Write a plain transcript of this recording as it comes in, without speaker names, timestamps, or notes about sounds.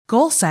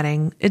Goal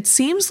setting, it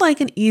seems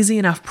like an easy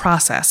enough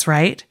process,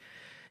 right?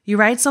 You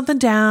write something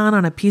down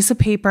on a piece of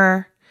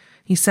paper,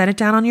 you set it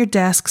down on your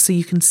desk so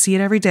you can see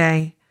it every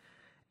day,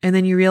 and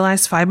then you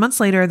realize 5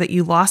 months later that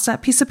you lost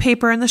that piece of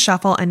paper in the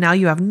shuffle and now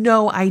you have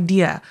no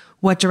idea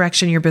what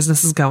direction your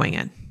business is going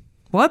in.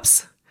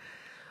 Whoops.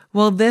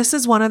 Well, this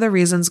is one of the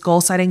reasons goal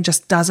setting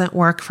just doesn't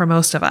work for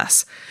most of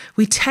us.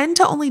 We tend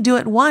to only do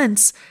it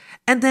once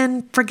and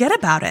then forget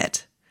about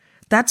it.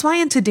 That's why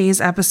in today's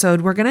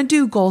episode, we're going to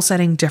do goal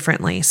setting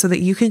differently so that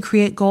you can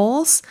create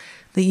goals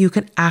that you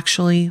can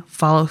actually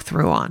follow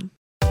through on.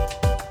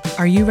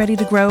 Are you ready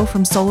to grow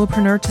from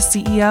solopreneur to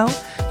CEO?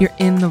 You're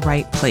in the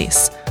right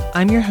place.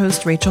 I'm your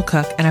host, Rachel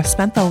Cook, and I've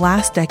spent the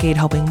last decade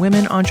helping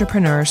women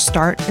entrepreneurs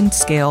start and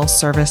scale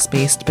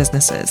service-based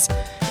businesses.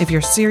 If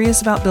you're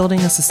serious about building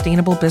a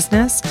sustainable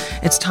business,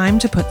 it's time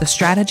to put the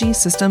strategy,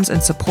 systems,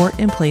 and support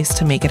in place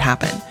to make it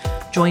happen.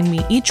 Join me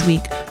each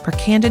week for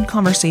candid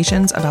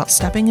conversations about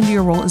stepping into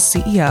your role as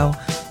CEO,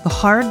 the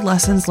hard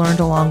lessons learned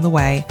along the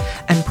way,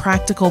 and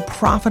practical,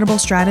 profitable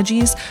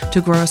strategies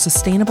to grow a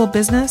sustainable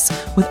business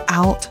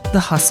without the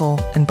hustle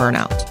and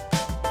burnout.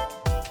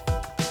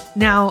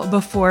 Now,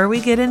 before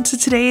we get into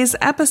today's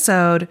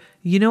episode,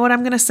 you know what I'm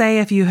going to say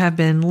if you have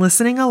been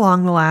listening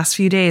along the last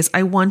few days.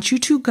 I want you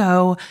to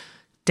go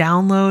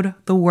download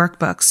the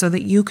workbook so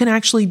that you can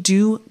actually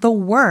do the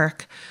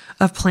work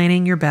of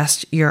planning your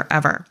best year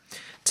ever.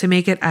 To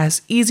make it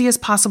as easy as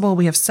possible,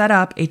 we have set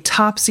up a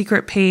top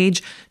secret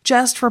page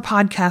just for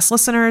podcast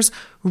listeners,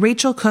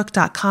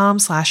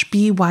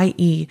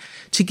 rachelcook.com/BYE,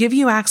 to give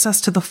you access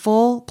to the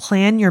full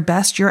Plan Your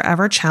Best Year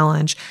Ever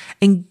challenge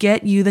and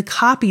get you the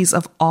copies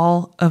of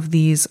all of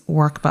these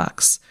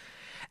workbooks.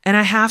 And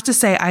I have to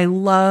say, I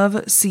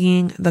love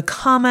seeing the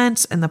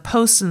comments and the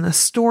posts and the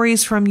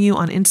stories from you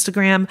on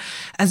Instagram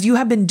as you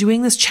have been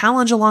doing this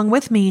challenge along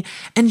with me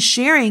and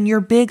sharing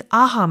your big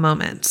aha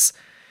moments.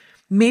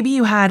 Maybe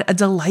you had a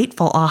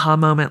delightful aha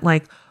moment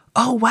like,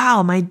 oh,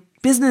 wow, my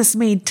business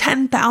made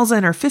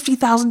 $10,000 or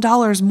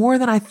 $50,000 more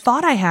than I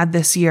thought I had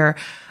this year.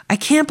 I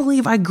can't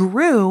believe I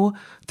grew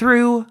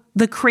through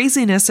the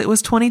craziness it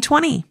was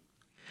 2020.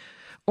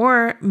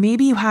 Or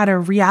maybe you had a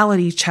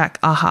reality check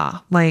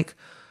aha, like,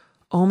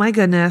 oh my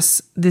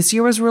goodness, this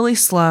year was really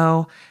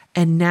slow,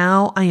 and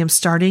now I am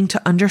starting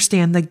to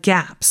understand the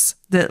gaps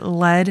that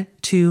led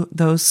to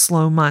those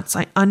slow months.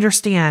 I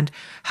understand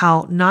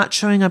how not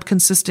showing up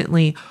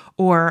consistently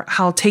or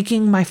how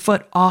taking my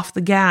foot off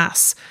the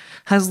gas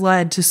has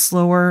led to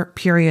slower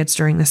periods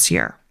during this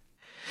year.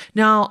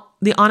 Now,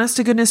 the honest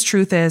to goodness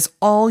truth is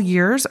all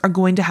years are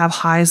going to have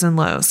highs and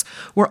lows.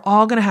 We're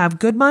all going to have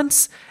good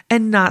months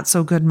and not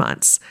so good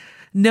months.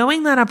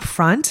 Knowing that up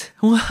front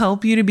will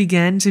help you to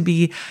begin to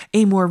be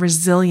a more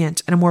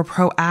resilient and a more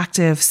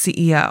proactive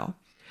CEO.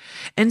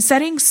 And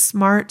setting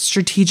smart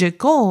strategic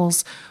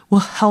goals will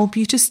help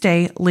you to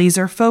stay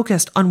laser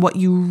focused on what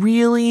you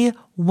really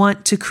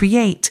want to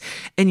create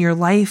in your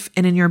life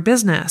and in your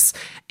business,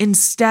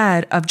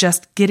 instead of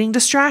just getting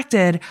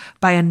distracted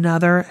by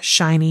another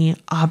shiny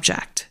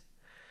object.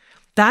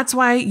 That's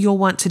why you'll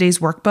want today's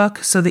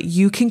workbook so that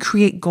you can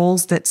create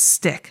goals that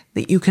stick,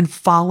 that you can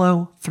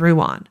follow through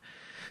on.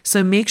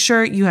 So make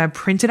sure you have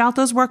printed out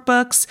those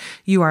workbooks,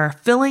 you are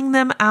filling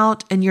them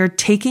out, and you're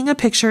taking a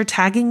picture,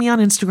 tagging me on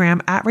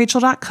Instagram at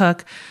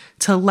rachel.cook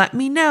to let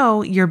me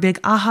know your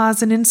big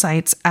ahas and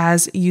insights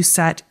as you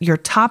set your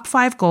top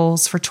 5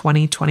 goals for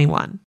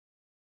 2021.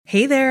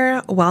 Hey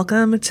there,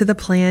 welcome to the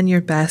Plan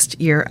Your Best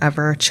Year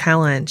Ever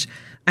challenge.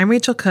 I'm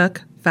Rachel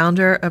Cook,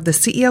 founder of the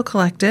CEO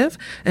Collective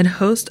and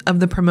host of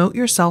the Promote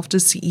Yourself to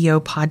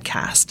CEO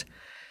podcast.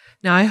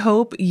 Now, I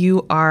hope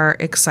you are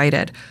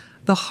excited.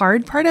 The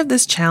hard part of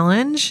this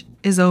challenge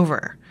is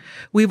over.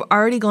 We've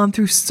already gone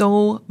through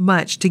so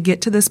much to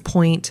get to this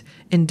point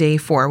in day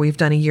 4. We've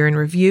done a year in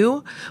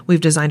review. We've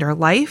designed our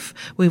life.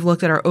 We've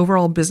looked at our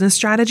overall business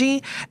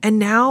strategy. And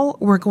now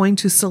we're going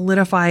to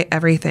solidify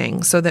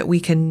everything so that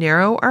we can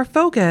narrow our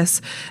focus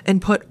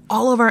and put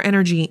all of our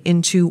energy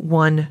into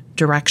one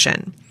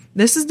direction.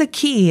 This is the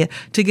key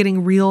to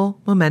getting real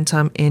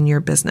momentum in your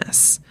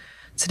business.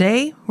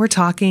 Today, we're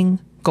talking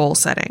goal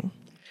setting.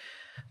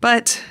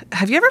 But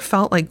have you ever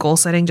felt like goal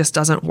setting just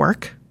doesn't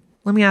work?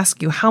 Let me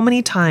ask you, how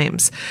many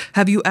times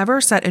have you ever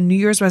set a New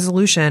Year's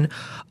resolution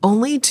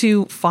only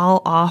to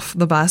fall off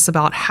the bus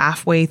about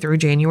halfway through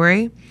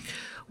January?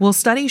 Well,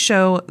 studies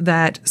show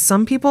that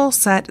some people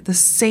set the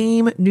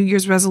same New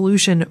Year's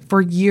resolution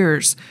for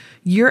years,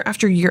 year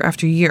after year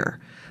after year.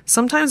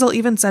 Sometimes they'll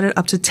even set it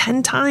up to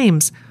 10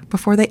 times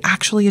before they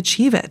actually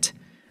achieve it.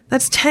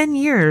 That's 10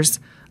 years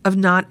of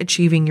not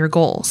achieving your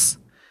goals.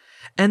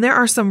 And there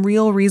are some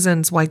real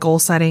reasons why goal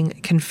setting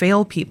can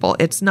fail people.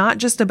 It's not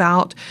just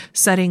about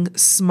setting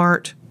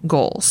SMART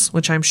goals,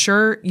 which I'm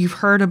sure you've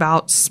heard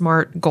about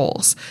SMART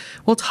goals.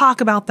 We'll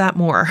talk about that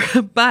more.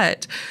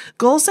 But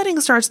goal setting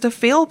starts to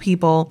fail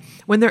people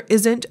when there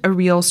isn't a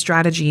real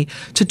strategy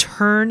to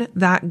turn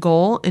that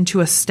goal into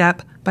a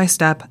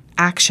step-by-step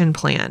action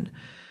plan.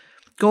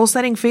 Goal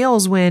setting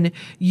fails when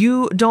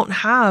you don't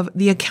have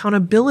the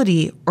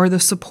accountability or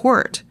the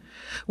support.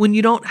 when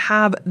you don't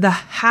have the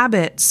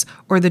habits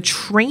or the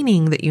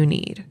training that you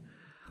need,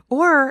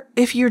 or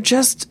if you're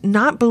just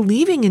not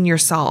believing in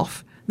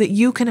yourself that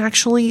you can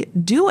actually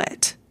do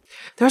it.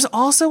 There's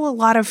also a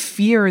lot of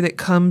fear that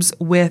comes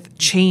with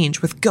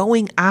change, with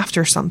going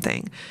after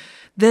something.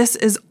 This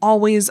is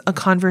always a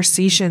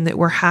conversation that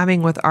we're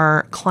having with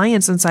our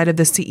clients inside of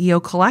the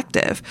CEO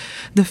Collective.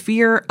 The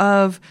fear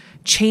of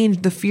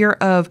change, the fear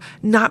of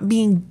not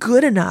being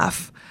good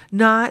enough,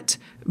 not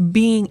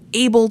being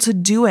able to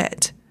do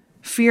it,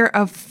 fear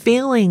of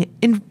failing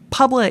in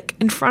public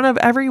in front of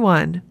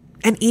everyone,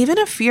 and even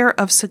a fear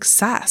of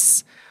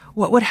success.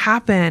 What would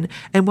happen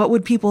and what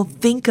would people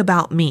think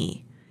about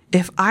me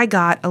if I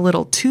got a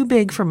little too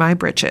big for my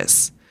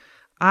britches?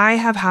 I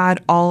have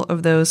had all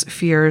of those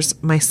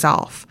fears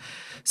myself.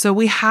 So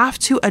we have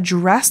to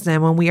address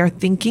them when we are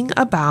thinking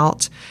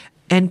about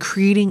and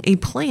creating a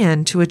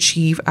plan to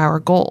achieve our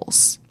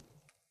goals.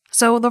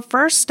 So the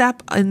first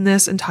step in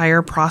this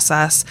entire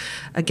process,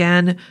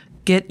 again,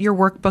 get your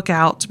workbook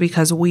out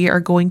because we are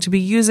going to be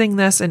using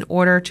this in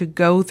order to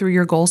go through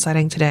your goal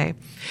setting today,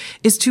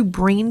 is to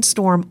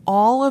brainstorm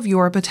all of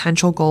your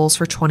potential goals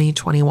for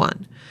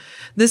 2021.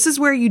 This is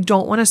where you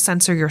don't want to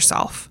censor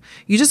yourself.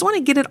 You just want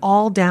to get it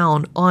all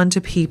down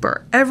onto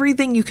paper.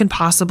 Everything you can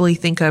possibly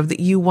think of that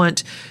you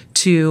want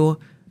to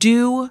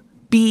do,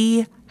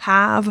 be,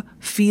 have,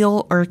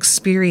 feel, or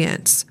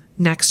experience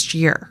next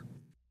year.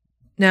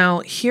 Now,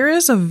 here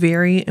is a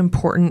very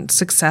important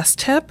success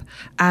tip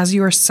as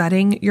you are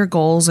setting your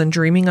goals and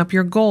dreaming up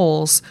your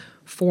goals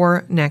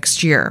for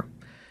next year.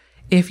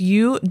 If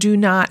you do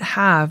not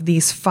have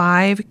these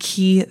 5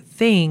 key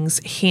things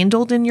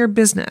handled in your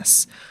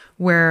business,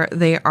 where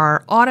they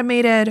are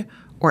automated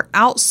or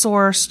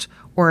outsourced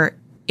or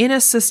in a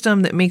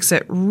system that makes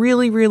it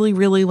really, really,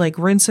 really like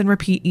rinse and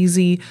repeat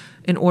easy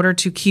in order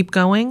to keep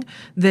going,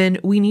 then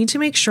we need to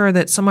make sure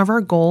that some of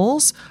our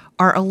goals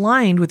are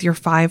aligned with your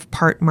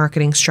 5-part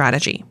marketing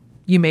strategy.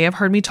 You may have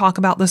heard me talk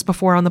about this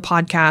before on the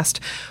podcast.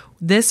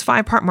 This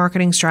 5-part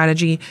marketing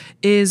strategy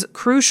is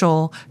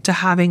crucial to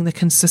having the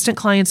consistent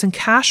clients and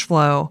cash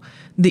flow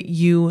that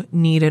you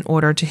need in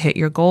order to hit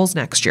your goals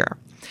next year.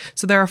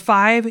 So there are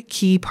 5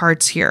 key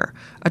parts here: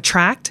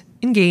 attract,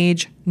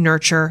 engage,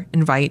 nurture,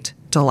 invite,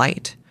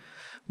 delight.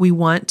 We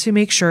want to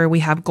make sure we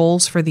have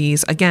goals for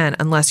these, again,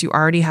 unless you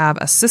already have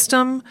a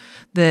system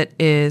that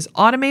is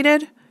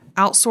automated,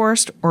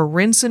 outsourced, or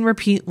rinse and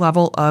repeat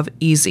level of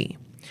easy.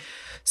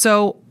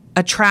 So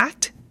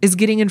attract is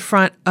getting in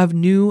front of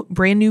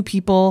brand new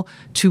people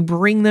to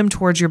bring them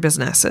towards your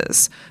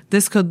businesses.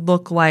 This could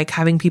look like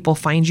having people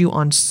find you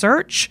on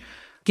search,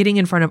 getting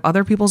in front of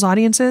other people's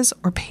audiences,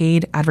 or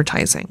paid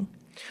advertising.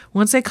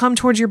 Once they come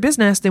towards your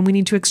business, then we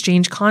need to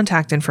exchange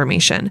contact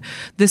information.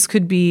 This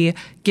could be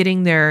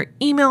getting their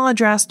email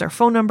address, their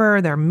phone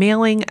number, their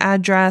mailing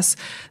address.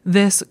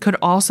 This could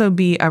also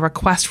be a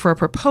request for a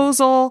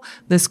proposal.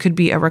 This could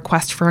be a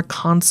request for a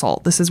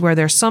consult. This is where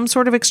there's some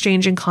sort of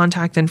exchange in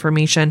contact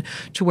information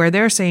to where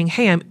they're saying,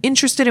 hey, I'm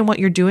interested in what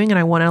you're doing and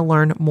I want to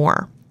learn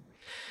more.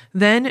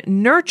 Then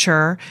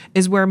nurture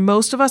is where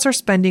most of us are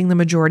spending the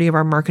majority of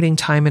our marketing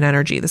time and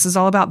energy. This is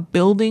all about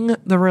building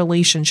the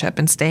relationship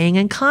and staying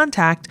in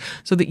contact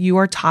so that you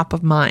are top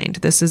of mind.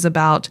 This is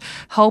about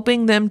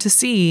helping them to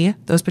see,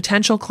 those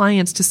potential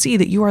clients to see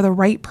that you are the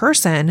right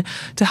person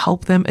to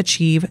help them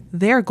achieve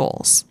their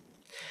goals.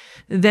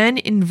 Then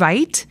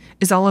invite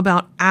is all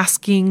about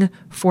asking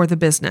for the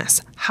business.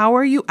 How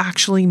are you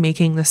actually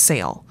making the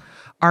sale?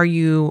 Are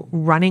you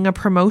running a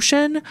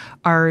promotion?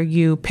 Are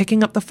you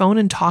picking up the phone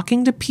and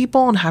talking to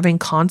people and having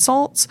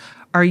consults?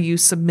 Are you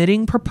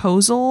submitting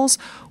proposals?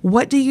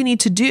 What do you need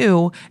to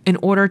do in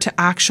order to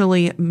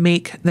actually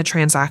make the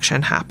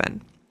transaction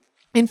happen?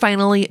 And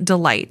finally,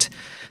 delight.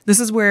 This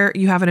is where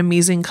you have an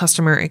amazing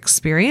customer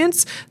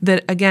experience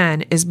that,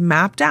 again, is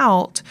mapped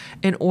out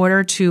in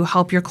order to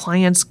help your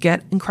clients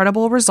get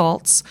incredible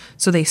results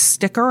so they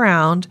stick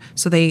around,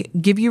 so they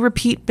give you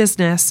repeat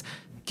business,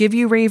 give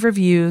you rave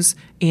reviews,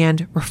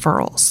 and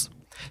referrals.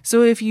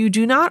 So if you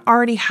do not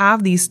already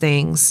have these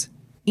things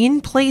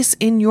in place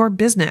in your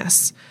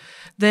business,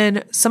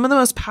 then some of the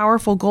most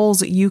powerful goals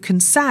that you can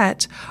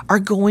set are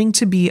going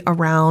to be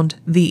around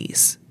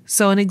these.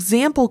 So an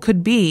example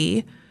could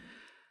be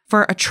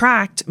for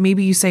Attract,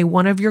 maybe you say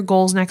one of your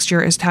goals next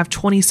year is to have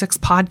 26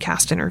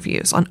 podcast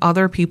interviews on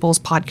other people's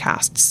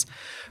podcasts.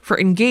 For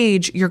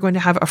Engage, you're going to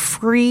have a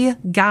free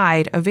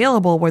guide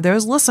available where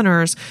those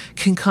listeners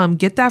can come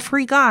get that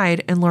free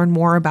guide and learn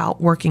more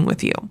about working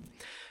with you.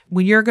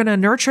 You're going to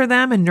nurture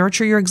them and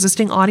nurture your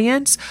existing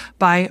audience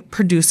by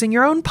producing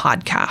your own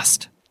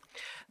podcast.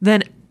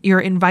 Then your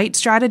invite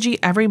strategy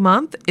every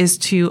month is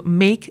to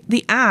make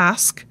the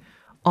ask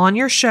on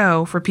your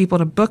show for people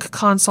to book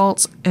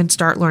consults and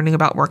start learning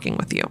about working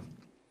with you.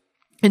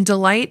 And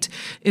Delight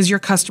is your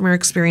customer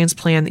experience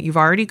plan that you've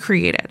already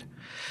created.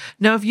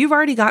 Now, if you've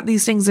already got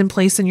these things in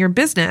place in your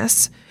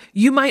business,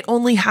 you might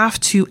only have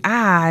to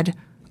add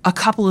a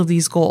couple of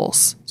these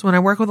goals. So when I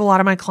work with a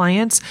lot of my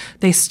clients,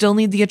 they still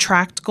need the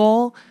Attract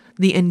goal.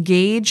 The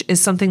engage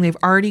is something they've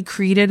already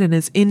created and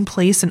is in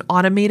place and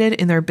automated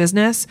in their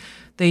business.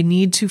 They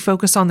need to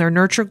focus on their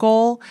nurture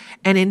goal.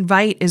 And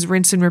invite is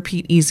rinse and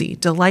repeat easy.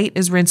 Delight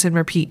is rinse and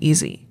repeat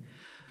easy.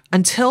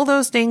 Until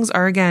those things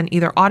are, again,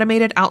 either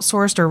automated,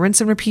 outsourced, or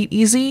rinse and repeat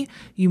easy,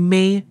 you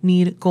may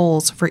need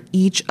goals for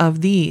each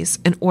of these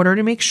in order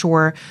to make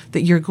sure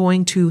that you're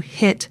going to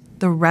hit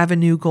the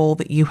revenue goal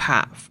that you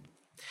have.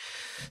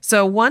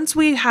 So once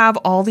we have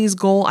all these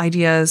goal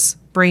ideas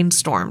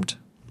brainstormed,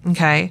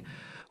 okay,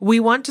 we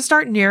want to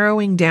start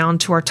narrowing down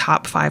to our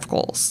top 5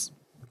 goals.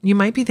 You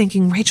might be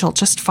thinking, Rachel,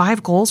 just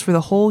 5 goals for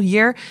the whole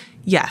year?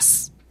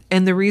 Yes.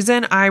 And the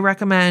reason I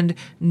recommend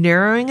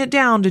narrowing it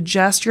down to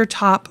just your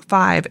top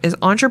 5 is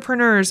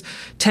entrepreneurs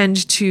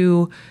tend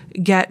to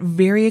get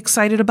very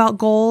excited about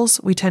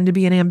goals. We tend to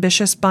be an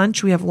ambitious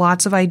bunch. We have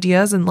lots of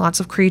ideas and lots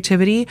of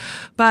creativity,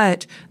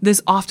 but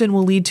this often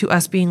will lead to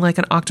us being like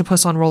an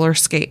octopus on roller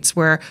skates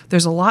where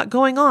there's a lot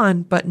going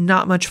on, but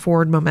not much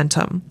forward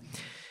momentum.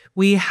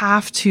 We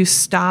have to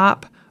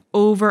stop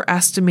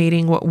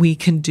overestimating what we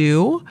can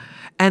do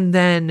and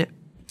then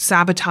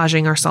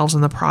sabotaging ourselves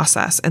in the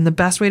process. And the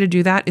best way to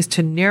do that is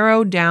to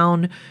narrow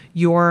down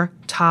your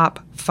top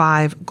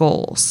 5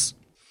 goals.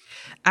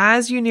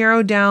 As you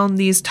narrow down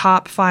these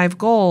top 5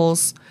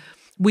 goals,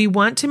 we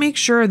want to make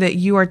sure that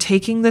you are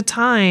taking the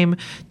time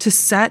to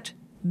set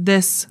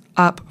this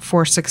up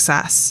for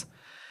success.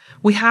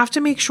 We have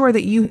to make sure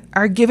that you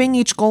are giving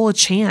each goal a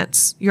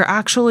chance. You're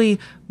actually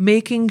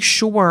making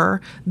sure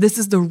this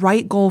is the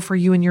right goal for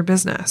you and your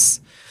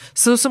business.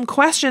 So some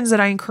questions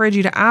that I encourage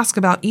you to ask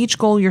about each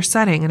goal you're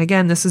setting, and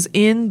again, this is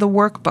in the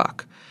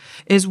workbook,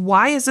 is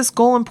why is this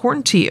goal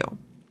important to you?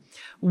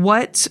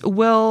 What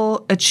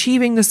will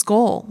achieving this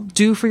goal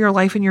do for your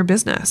life and your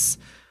business?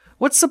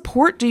 What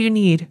support do you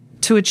need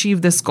to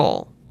achieve this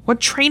goal? What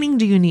training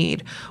do you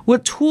need?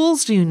 What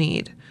tools do you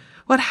need?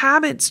 What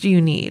habits do you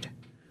need?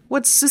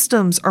 What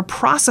systems or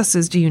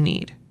processes do you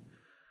need?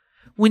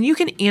 When you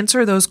can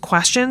answer those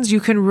questions, you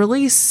can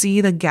really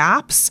see the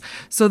gaps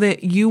so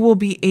that you will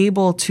be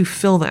able to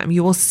fill them.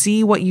 You will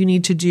see what you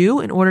need to do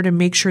in order to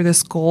make sure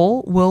this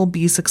goal will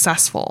be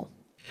successful.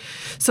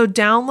 So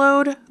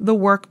download the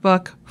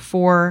workbook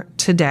for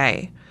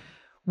today.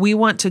 We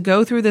want to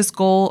go through this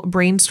goal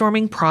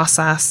brainstorming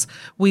process.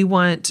 We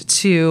want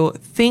to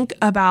think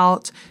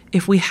about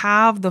if we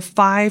have the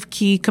 5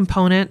 key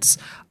components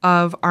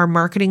of our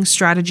marketing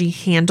strategy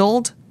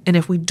handled. And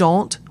if we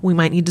don't, we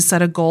might need to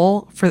set a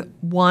goal for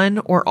one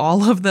or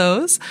all of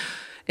those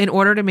in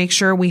order to make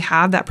sure we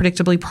have that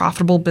predictably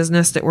profitable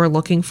business that we're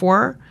looking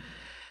for.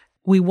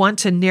 We want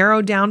to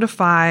narrow down to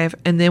 5,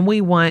 and then we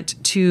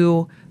want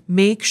to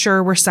make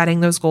sure we're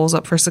setting those goals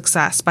up for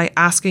success by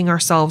asking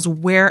ourselves,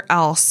 where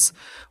else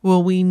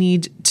will we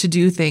need to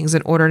do things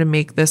in order to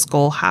make this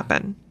goal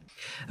happen?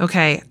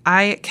 Okay,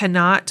 I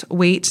cannot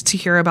wait to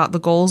hear about the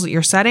goals that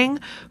you're setting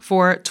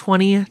for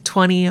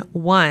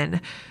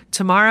 2021.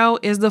 Tomorrow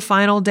is the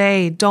final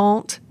day.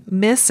 Don't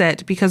miss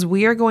it because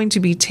we are going to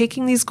be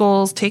taking these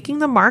goals, taking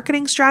the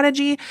marketing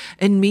strategy,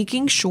 and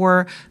making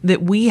sure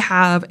that we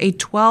have a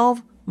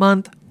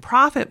 12-month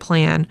profit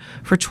plan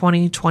for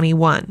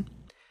 2021.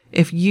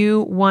 If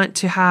you want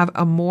to have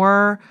a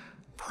more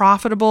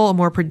profitable, a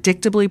more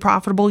predictably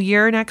profitable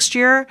year next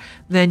year,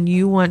 then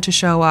you want to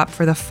show up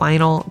for the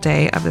final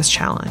day of this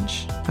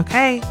challenge.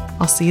 Okay,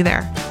 I'll see you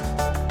there.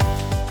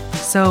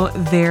 So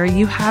there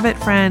you have it,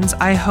 friends.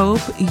 I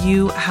hope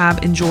you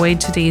have enjoyed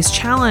today's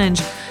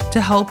challenge to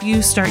help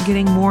you start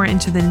getting more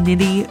into the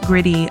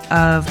nitty-gritty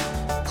of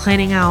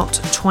planning out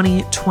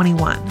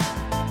 2021.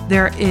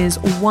 There is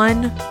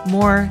one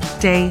more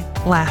day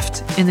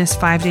left in this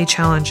 5-day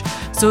challenge.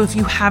 So if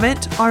you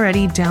haven't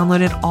already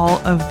downloaded all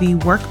of the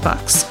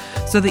workbooks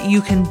so that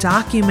you can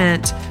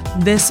document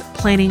this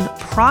planning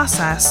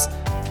process,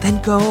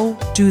 then go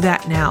do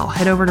that now.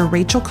 Head over to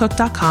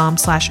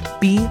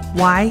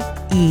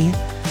rachelcook.com/BYE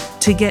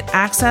to get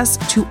access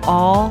to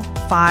all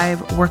 5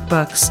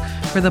 workbooks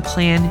for the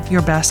Plan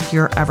Your Best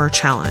Year Ever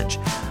challenge.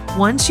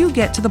 Once you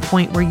get to the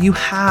point where you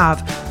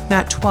have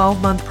that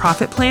 12-month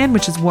profit plan,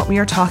 which is what we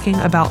are talking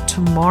about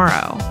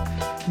tomorrow,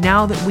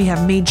 now that we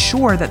have made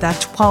sure that that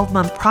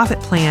 12-month profit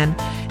plan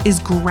is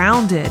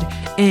grounded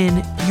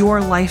in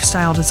your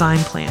lifestyle design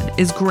plan,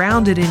 is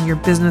grounded in your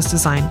business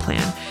design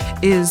plan,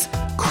 is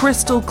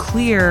crystal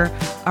clear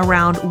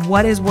around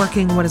what is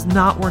working, what is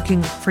not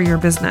working for your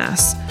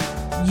business,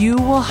 you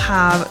will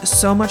have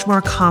so much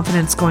more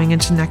confidence going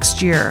into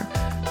next year,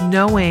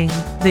 knowing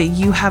that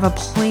you have a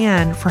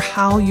plan for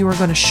how you are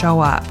going to show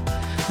up,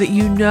 that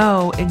you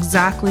know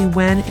exactly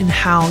when and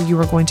how you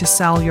are going to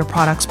sell your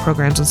products,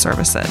 programs, and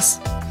services.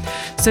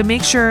 So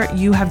make sure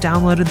you have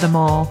downloaded them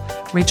all,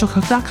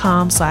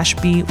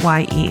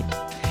 rachelcook.com/BYE.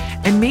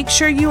 And make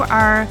sure you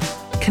are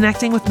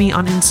connecting with me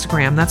on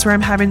Instagram. That's where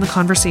I'm having the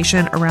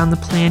conversation around the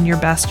Plan Your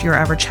Best Year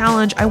Ever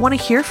challenge. I want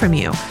to hear from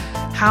you.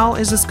 How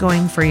is this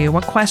going for you?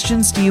 What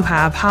questions do you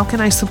have? How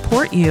can I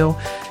support you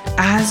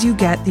as you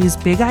get these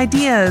big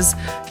ideas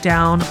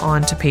down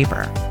onto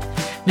paper?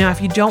 Now,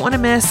 if you don't want to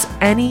miss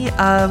any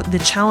of the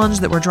challenge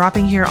that we're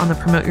dropping here on the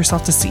Promote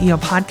Yourself to CEO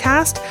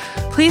podcast,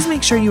 please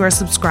make sure you are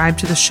subscribed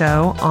to the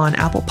show on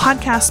Apple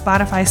Podcasts,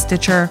 Spotify,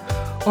 Stitcher,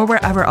 or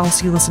wherever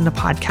else you listen to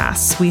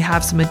podcasts. We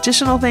have some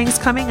additional things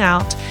coming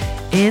out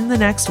in the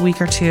next week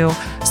or two.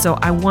 So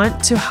I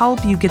want to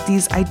help you get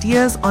these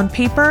ideas on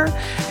paper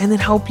and then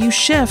help you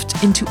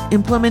shift into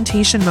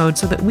implementation mode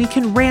so that we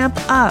can ramp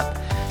up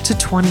to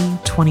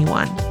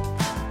 2021.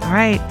 All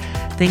right.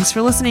 Thanks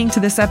for listening to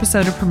this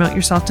episode of Promote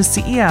Yourself to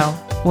CEO.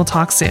 We'll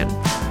talk soon.